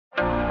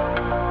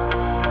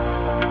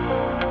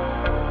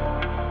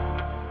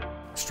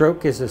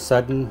Stroke is a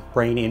sudden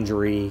brain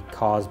injury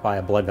caused by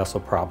a blood vessel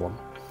problem.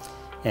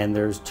 And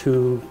there's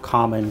two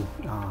common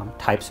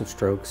types of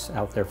strokes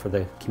out there for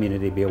the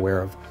community to be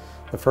aware of.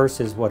 The first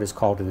is what is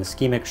called an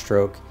ischemic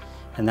stroke,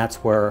 and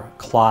that's where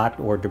clot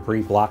or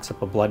debris blocks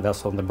up a blood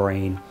vessel in the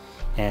brain,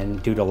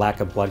 and due to lack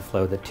of blood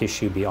flow, the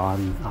tissue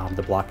beyond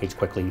the blockage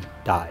quickly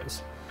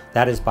dies.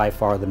 That is by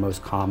far the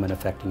most common,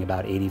 affecting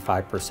about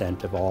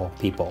 85% of all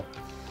people.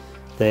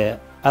 The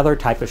other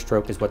type of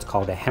stroke is what's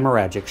called a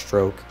hemorrhagic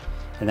stroke,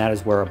 and that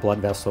is where a blood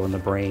vessel in the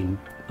brain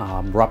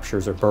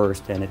ruptures or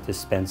bursts and it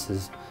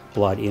dispenses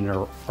blood in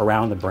or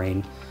around the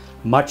brain.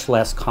 Much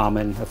less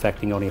common,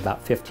 affecting only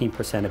about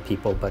 15% of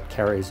people, but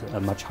carries a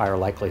much higher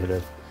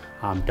likelihood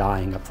of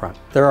dying up front.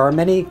 There are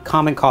many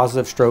common causes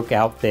of stroke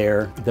out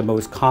there. The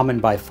most common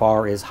by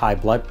far is high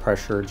blood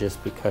pressure,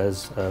 just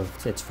because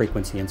of its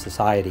frequency in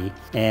society,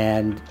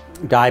 and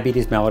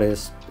diabetes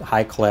mellitus,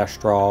 high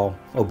cholesterol,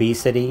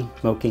 obesity,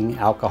 smoking,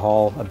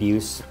 alcohol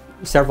abuse,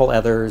 several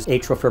others,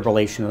 atrial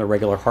fibrillation and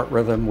irregular heart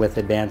rhythm with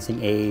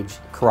advancing age,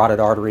 carotid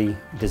artery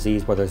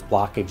disease where there's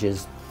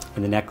blockages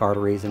in the neck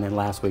arteries, and then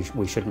last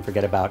we shouldn't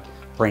forget about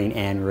brain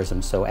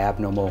aneurysms, so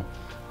abnormal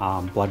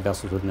blood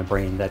vessels within the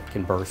brain that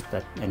can burst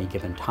at any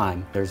given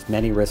time. There's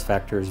many risk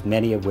factors,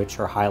 many of which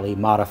are highly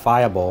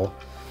modifiable,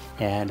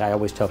 and I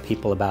always tell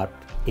people about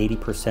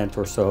 80%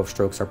 or so of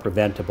strokes are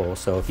preventable.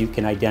 So if you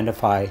can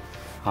identify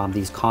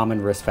these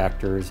common risk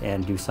factors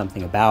and do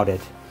something about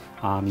it,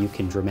 you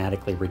can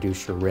dramatically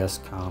reduce your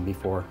risk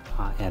before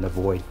and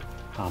avoid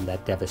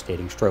that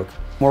devastating stroke.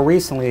 More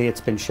recently, it's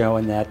been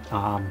shown that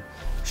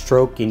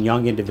stroke in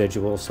young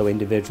individuals, so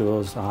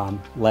individuals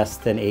less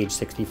than age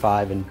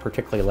 65 and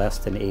particularly less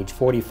than age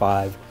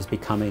 45, is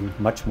becoming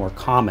much more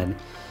common.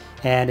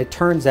 And it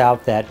turns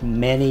out that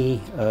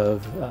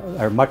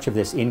much of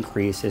this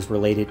increase is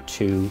related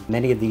to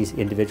many of these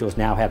individuals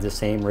now have the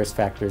same risk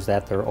factors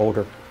that their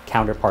older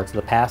counterparts of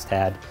the past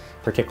had,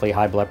 particularly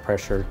high blood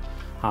pressure,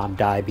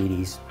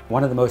 diabetes.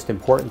 One of the most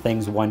important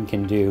things one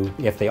can do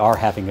if they are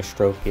having a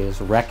stroke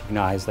is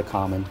recognize the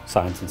common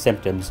signs and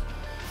symptoms.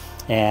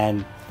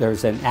 And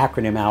there's an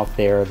acronym out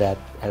there that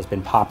has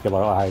been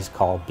popularized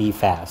called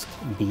BFAST,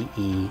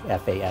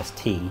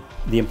 B-E-F-A-S-T.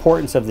 The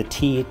importance of the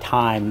T,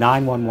 time,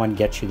 911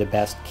 gets you the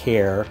best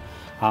care.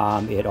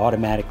 It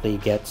automatically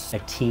gets a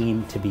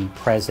team to be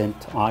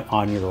present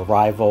on your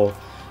arrival.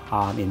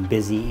 In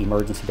busy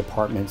emergency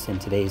departments in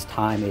today's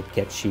time, it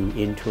gets you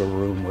into a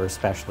room where a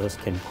specialist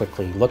can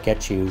quickly look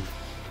at you.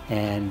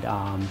 And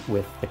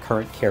with the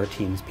current care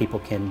teams, people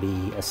can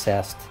be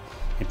assessed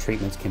and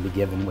treatments can be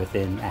given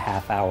within a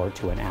half hour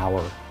to an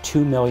hour.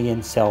 2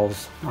 million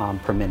cells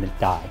per minute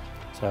die.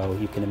 So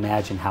you can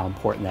imagine how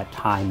important that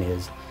time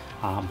is,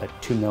 but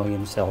 2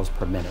 million cells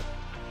per minute.